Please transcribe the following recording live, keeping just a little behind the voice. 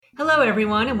Hello,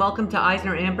 everyone, and welcome to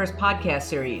Eisner Amper's podcast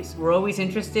series. We're always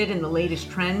interested in the latest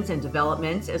trends and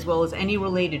developments, as well as any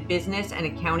related business and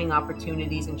accounting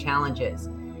opportunities and challenges.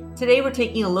 Today, we're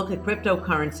taking a look at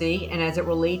cryptocurrency and as it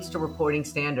relates to reporting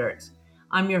standards.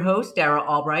 I'm your host, Dara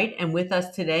Albright, and with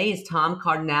us today is Tom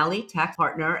Cardinale, tax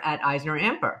partner at Eisner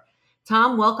Amper.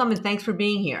 Tom, welcome and thanks for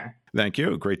being here. Thank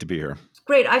you. Great to be here.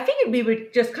 Great. I figured we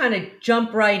would just kind of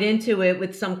jump right into it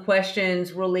with some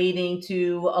questions relating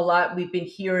to a lot we've been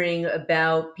hearing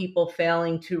about people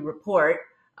failing to report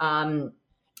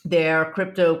their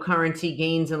cryptocurrency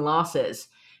gains and losses.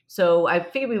 So I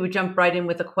figured we would jump right in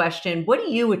with a question. What do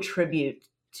you attribute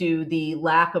to the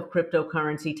lack of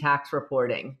cryptocurrency tax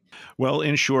reporting? Well,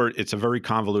 in short, it's a very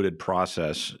convoluted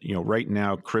process. Right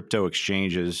now, crypto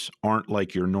exchanges aren't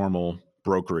like your normal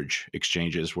brokerage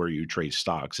exchanges where you trade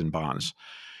stocks and bonds.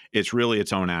 It's really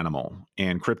its own animal.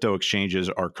 And crypto exchanges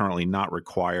are currently not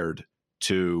required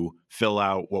to fill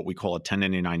out what we call a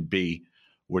 1099B,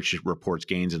 which reports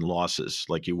gains and losses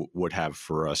like you would have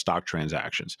for stock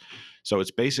transactions. So it's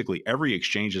basically every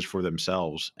exchange is for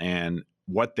themselves. And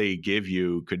what they give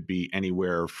you could be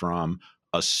anywhere from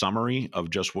a summary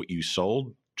of just what you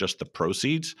sold, just the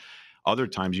proceeds. Other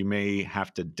times you may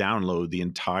have to download the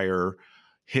entire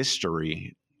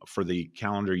history for the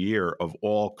calendar year of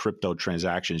all crypto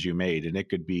transactions you made. And it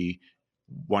could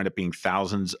wind up being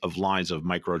thousands of lines of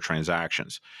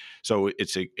microtransactions. So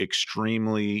it's an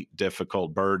extremely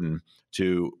difficult burden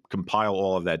to compile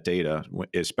all of that data,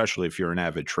 especially if you're an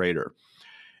avid trader.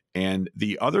 And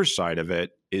the other side of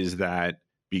it is that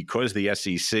because the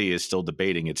SEC is still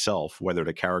debating itself whether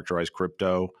to characterize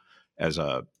crypto as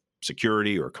a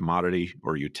security or commodity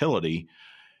or utility,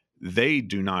 they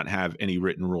do not have any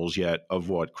written rules yet of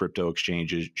what crypto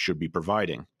exchanges should be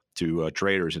providing to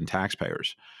traders and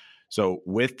taxpayers. So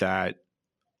with that,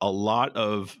 a lot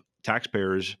of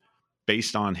taxpayers,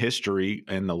 based on history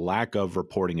and the lack of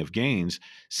reporting of gains,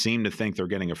 seem to think they're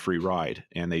getting a free ride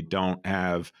and they don't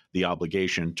have the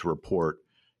obligation to report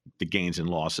the gains and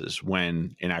losses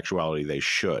when in actuality they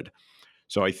should.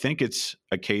 So I think it's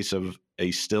a case of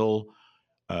a still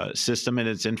system in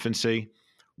its infancy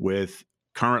with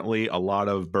currently a lot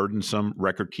of burdensome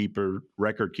record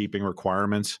keeping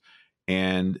requirements.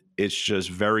 And it's just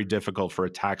very difficult for a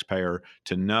taxpayer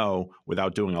to know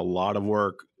without doing a lot of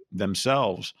work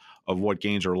themselves of what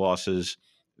gains or losses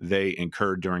they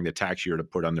incurred during the tax year to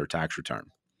put on their tax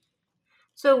return.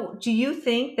 So, do you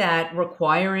think that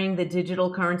requiring the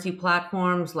digital currency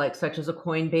platforms, like such as a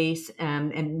Coinbase,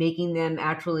 and making them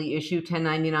actually issue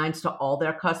 1099s to all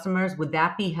their customers, would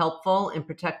that be helpful in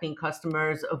protecting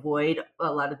customers avoid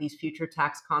a lot of these future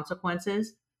tax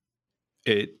consequences?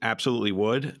 It absolutely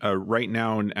would. Right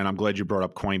now, and I'm glad you brought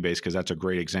up Coinbase because that's a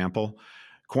great example.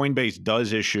 Coinbase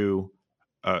does issue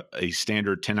a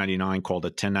standard 1099 called a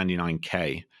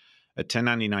 1099K. A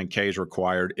 1099K is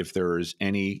required if there is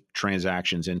any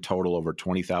transactions in total over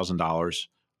 $20,000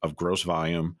 of gross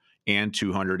volume and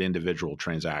 200 individual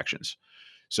transactions.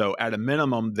 So at a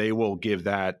minimum, they will give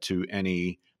that to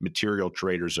any material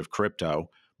traders of crypto,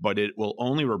 but it will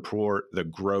only report the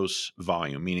gross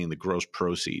volume, meaning the gross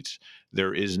proceeds.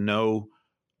 There is no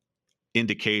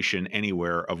indication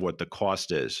anywhere of what the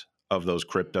cost is of those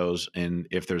cryptos and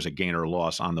if there's a gain or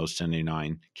loss on those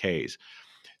 1099Ks.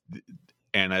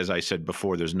 And as I said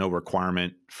before, there's no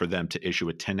requirement for them to issue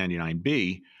a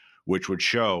 1099B, which would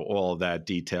show all of that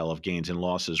detail of gains and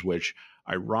losses, which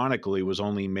ironically was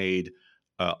only made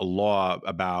a law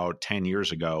about 10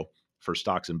 years ago for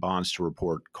stocks and bonds to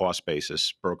report cost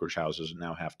basis. Brokerage houses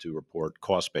now have to report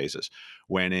cost basis.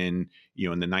 When in the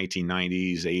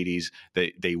 1990s,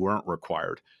 80s, they weren't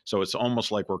required. So it's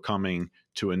almost like we're coming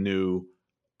to a new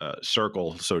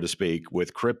circle, so to speak,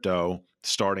 with crypto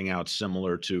starting out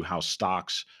similar to how stock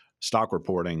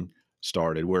reporting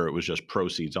started, where it was just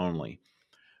proceeds only.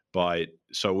 But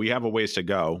so we have a ways to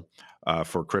go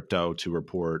for crypto to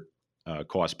report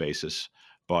cost basis.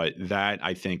 But that,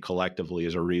 I think, collectively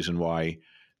is a reason why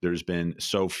there's been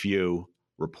so few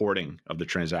reporting of the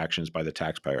transactions by the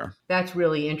taxpayer. That's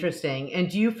really interesting.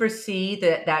 And do you foresee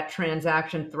that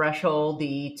transaction threshold,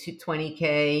 the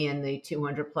 20K and the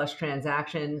 200 plus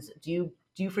transactions, do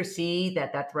you foresee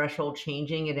that threshold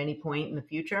changing at any point in the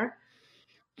future?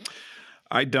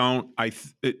 I don't.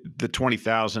 The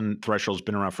 20,000 threshold's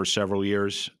been around for several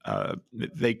years.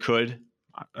 They could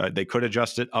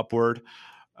adjust it upward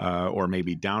or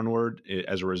maybe downward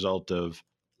as a result of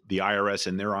the IRS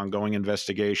and their ongoing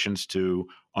investigations to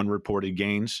unreported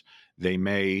gains. They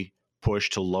may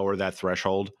push to lower that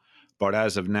threshold, but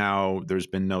as of now, there's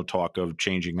been no talk of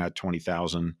changing that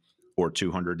 20,000 or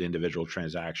 200 individual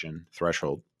transaction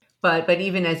threshold. But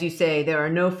even as you say, there are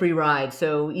no free rides.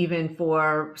 So even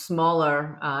for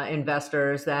smaller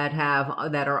investors that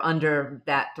are under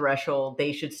that threshold,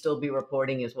 they should still be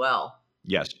reporting as well.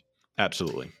 Yes,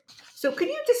 absolutely. So could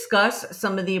you discuss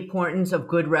some of the importance of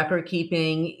good record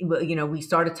keeping? Well, we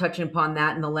started touching upon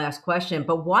that in the last question,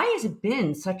 but why has it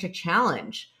been such a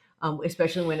challenge,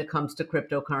 especially when it comes to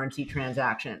cryptocurrency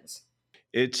transactions?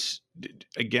 It's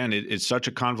again, it's such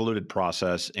a convoluted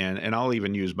process, and I'll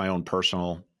even use my own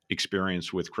personal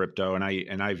experience with crypto, and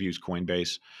I've used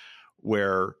Coinbase,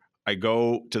 where I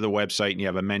go to the website and you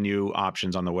have a menu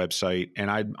options on the website, and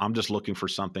I'm just looking for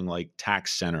something like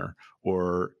tax center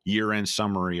or year end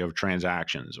summary of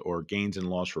transactions or gains and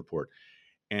loss report,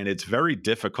 and it's very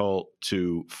difficult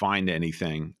to find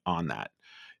anything on that.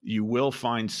 You will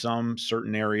find some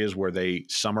certain areas where they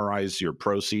summarize your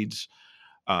proceeds,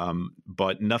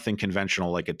 but nothing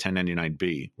conventional like a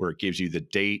 1099B, where it gives you the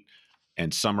date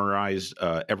and summarize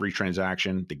every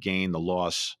transaction, the gain, the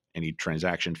loss, any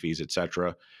transaction fees,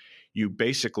 etc. You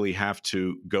basically have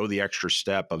to go the extra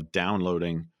step of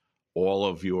downloading all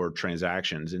of your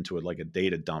transactions into it like a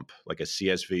data dump, like a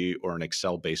CSV or an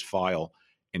Excel based file.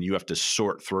 And you have to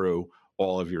sort through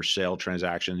all of your sale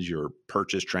transactions, your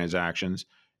purchase transactions,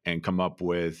 and come up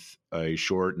with a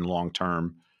short and long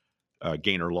term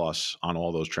gain or loss on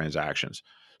all those transactions.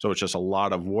 So it's just a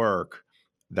lot of work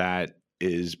that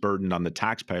is burdened on the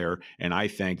taxpayer. And I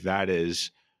think that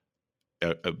is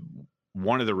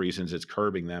one of the reasons it's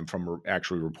curbing them from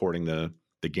actually reporting the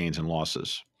gains and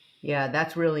losses. Yeah,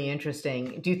 that's really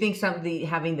interesting. Do you think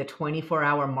having the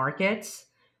 24-hour markets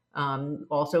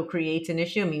also creates an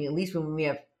issue? I mean, at least when we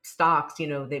have stocks,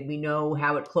 that we know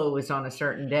how it closed on a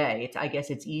certain day. I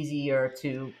guess it's easier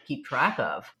to keep track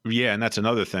of. Yeah, and that's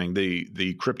another thing.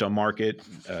 The crypto market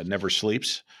never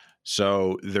sleeps,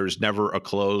 so there's never a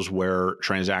close where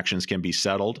transactions can be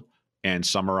settled and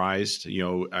summarized.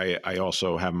 I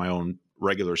also have my own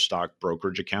regular stock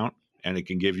brokerage account, and it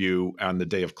can give you on the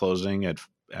day of closing at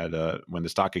when the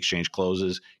stock exchange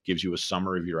closes, gives you a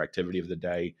summary of your activity of the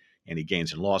day, any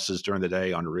gains and losses during the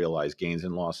day, unrealized gains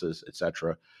and losses,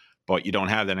 etc. But you don't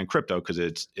have that in crypto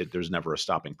because there's never a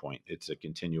stopping point. It's a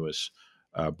continuous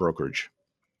brokerage.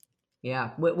 Yeah,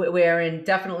 we're in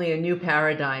definitely a new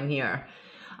paradigm here.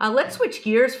 Let's switch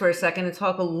gears for a second and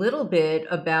talk a little bit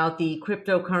about the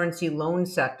cryptocurrency loan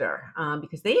sector,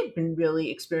 because they have been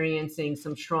really experiencing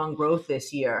some strong growth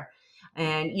this year.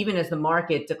 And even as the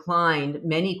market declined,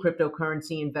 many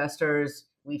cryptocurrency investors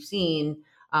we've seen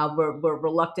were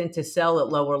reluctant to sell at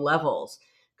lower levels.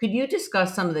 Could you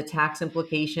discuss some of the tax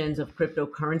implications of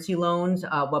cryptocurrency loans,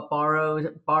 what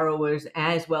borrowers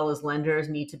as well as lenders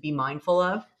need to be mindful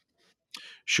of?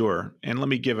 Sure. And let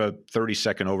me give a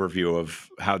 30-second overview of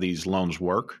how these loans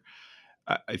work.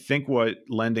 I think what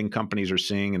lending companies are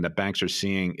seeing and the banks are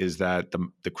seeing is that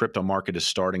the crypto market is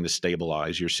starting to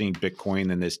stabilize. You're seeing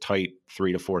Bitcoin in this tight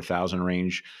 3 to 4,000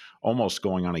 range, almost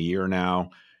going on a year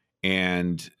now.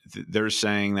 And they're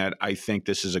saying that I think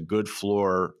this is a good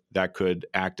floor that could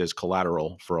act as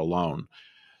collateral for a loan.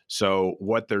 So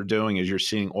what they're doing is you're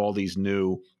seeing all these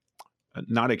new,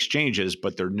 not exchanges,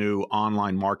 but they're new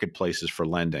online marketplaces for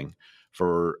lending,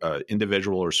 for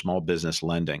individual or small business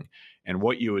lending. And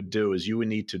what you would do is you would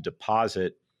need to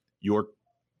deposit your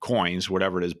coins,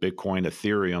 whatever it is, Bitcoin,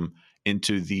 Ethereum,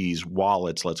 into these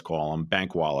wallets, let's call them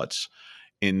bank wallets,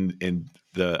 in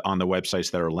the on the websites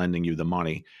that are lending you the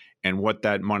money. And what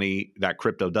that money, that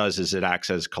crypto does is it acts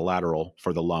as collateral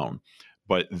for the loan.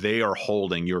 But they are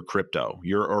holding your crypto.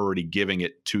 You're already giving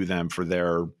it to them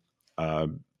uh,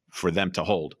 for them to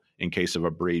hold in case of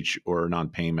a breach or a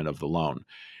non-payment of the loan.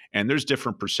 And there's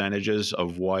different percentages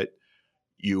of what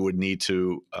you would need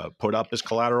to put up as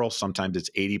collateral. Sometimes it's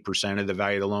 80% of the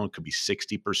value of the loan, could be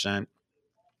 60%.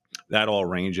 That all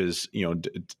ranges,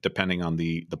 depending on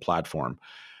the platform.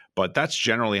 But that's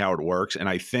generally how it works. And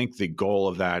I think the goal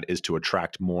of that is to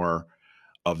attract more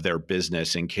of their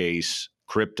business in case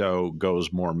crypto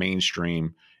goes more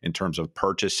mainstream in terms of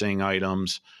purchasing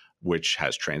items, which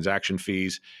has transaction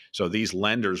fees. So these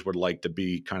lenders would like to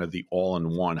be kind of the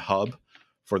all-in-one hub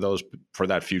for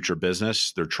that future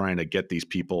business. They're trying to get these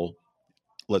people,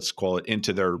 let's call it,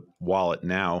 into their wallet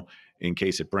now in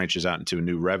case it branches out into a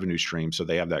new revenue stream. So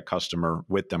they have that customer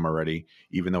with them already,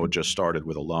 even though it just started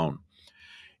with a loan.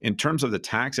 In terms of the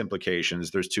tax implications,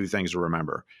 there's two things to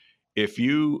remember. If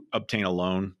you obtain a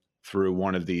loan through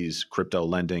one of these crypto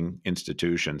lending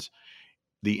institutions,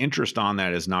 the interest on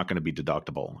that is not going to be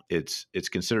deductible. It's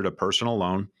considered a personal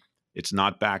loan. It's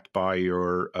not backed by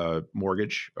your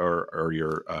mortgage or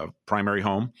your primary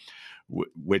home,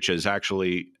 which has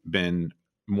actually been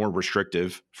more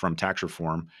restrictive from tax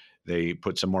reform. They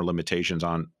put some more limitations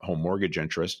on home mortgage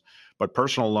interest, but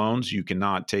personal loans you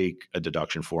cannot take a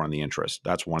deduction for on the interest.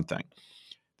 That's one thing.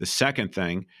 The second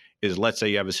thing is, let's say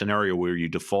you have a scenario where you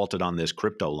defaulted on this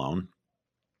crypto loan,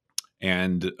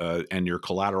 and your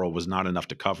collateral was not enough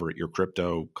to cover it, your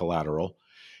crypto collateral.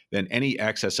 Then any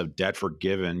excess of debt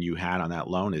forgiven you had on that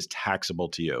loan is taxable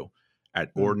to you at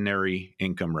ordinary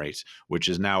income rates, which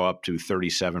is now up to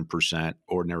 37%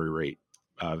 ordinary rate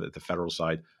at the federal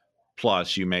side.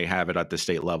 Plus, you may have it at the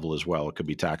state level as well. It could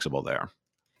be taxable there.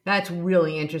 That's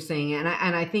really interesting. And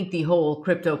I think the whole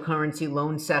cryptocurrency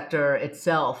loan sector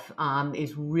itself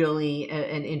is really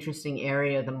an interesting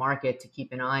area of the market to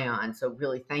keep an eye on. So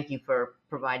really, thank you for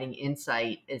providing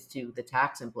insight as to the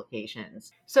tax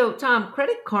implications. So Tom,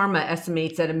 Credit Karma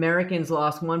estimates that Americans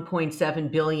lost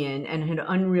 1.7 billion and had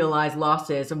unrealized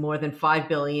losses of more than 5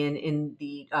 billion in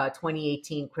the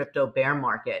 2018 crypto bear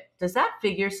market. Does that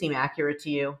figure seem accurate to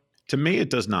you? To me,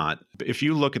 it does not. If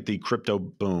you look at the crypto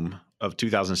boom of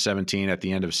 2017, at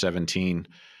the end of 17,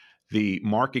 the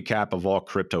market cap of all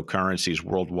cryptocurrencies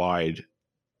worldwide,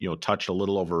 touched a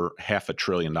little over $500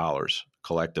 billion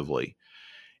collectively.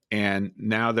 And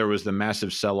now there was the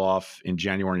massive sell-off in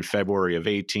January and February of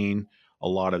 18, a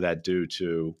lot of that due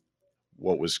to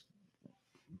what was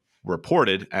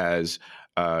reported as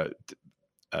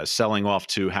selling off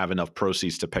to have enough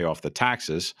proceeds to pay off the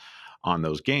taxes on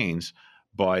those gains.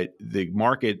 But the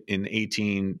market in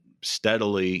 18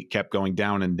 steadily kept going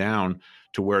down and down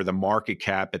to where the market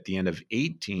cap at the end of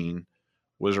 18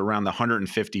 was around the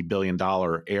 $150 billion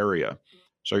area.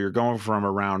 So you're going from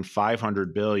around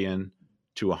 500 billion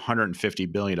to 150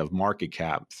 billion of market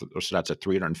cap. So that's a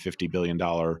 $350 billion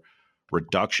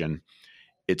reduction.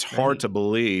 It's hard to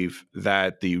believe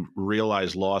that the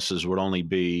realized losses would only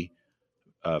be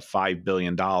 $5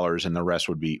 billion and the rest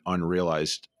would be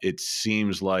unrealized. It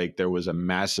seems like there was a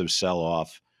massive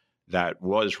sell-off that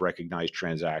was recognized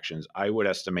transactions. I would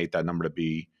estimate that number to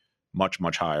be much,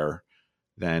 much higher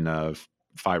than $5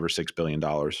 or $6 billion.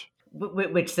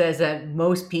 Which says that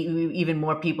most people, even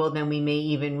more people than we may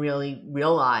even really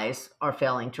realize, are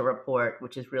failing to report,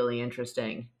 which is really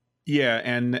interesting. Yeah,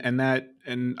 and I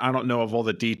don't know of all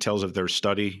the details of their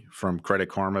study from Credit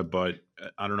Karma, but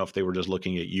I don't know if they were just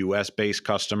looking at U.S.-based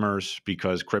customers,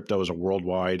 because crypto is a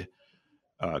worldwide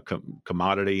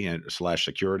commodity and /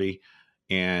 security,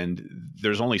 and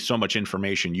there's only so much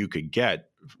information you could get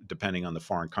depending on the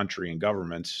foreign country and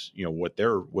governments, what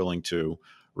they're willing to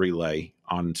relay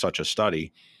on such a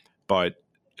study. But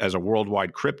as a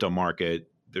worldwide crypto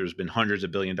market, there's been hundreds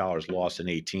of billion dollars lost in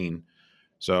 18.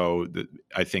 So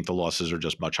I think the losses are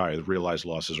just much higher. The realized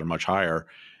losses are much higher.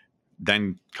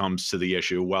 Then comes to the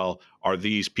issue, well, are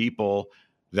these people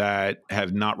that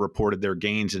have not reported their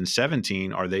gains in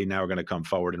 17, are they now going to come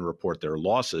forward and report their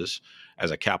losses as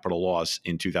a capital loss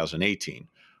in 2018?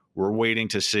 We're waiting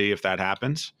to see if that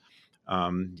happens,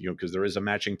 because there is a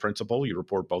matching principle. You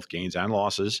report both gains and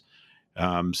losses.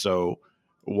 So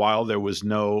while there was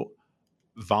no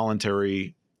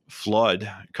voluntary flood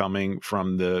coming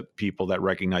from the people that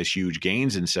recognize huge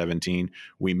gains in 17,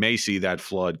 we may see that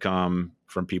flood come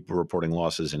from people reporting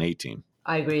losses in 18.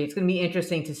 I agree. It's going to be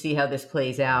interesting to see how this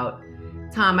plays out.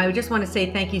 Tom, I just want to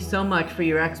say thank you so much for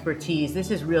your expertise. This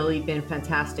has really been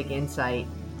fantastic insight.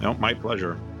 No, my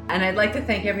pleasure. And I'd like to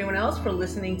thank everyone else for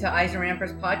listening to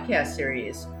EisnerAmper's podcast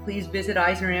series. Please visit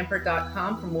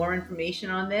EisnerAmper.com for more information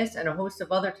on this and a host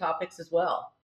of other topics as well.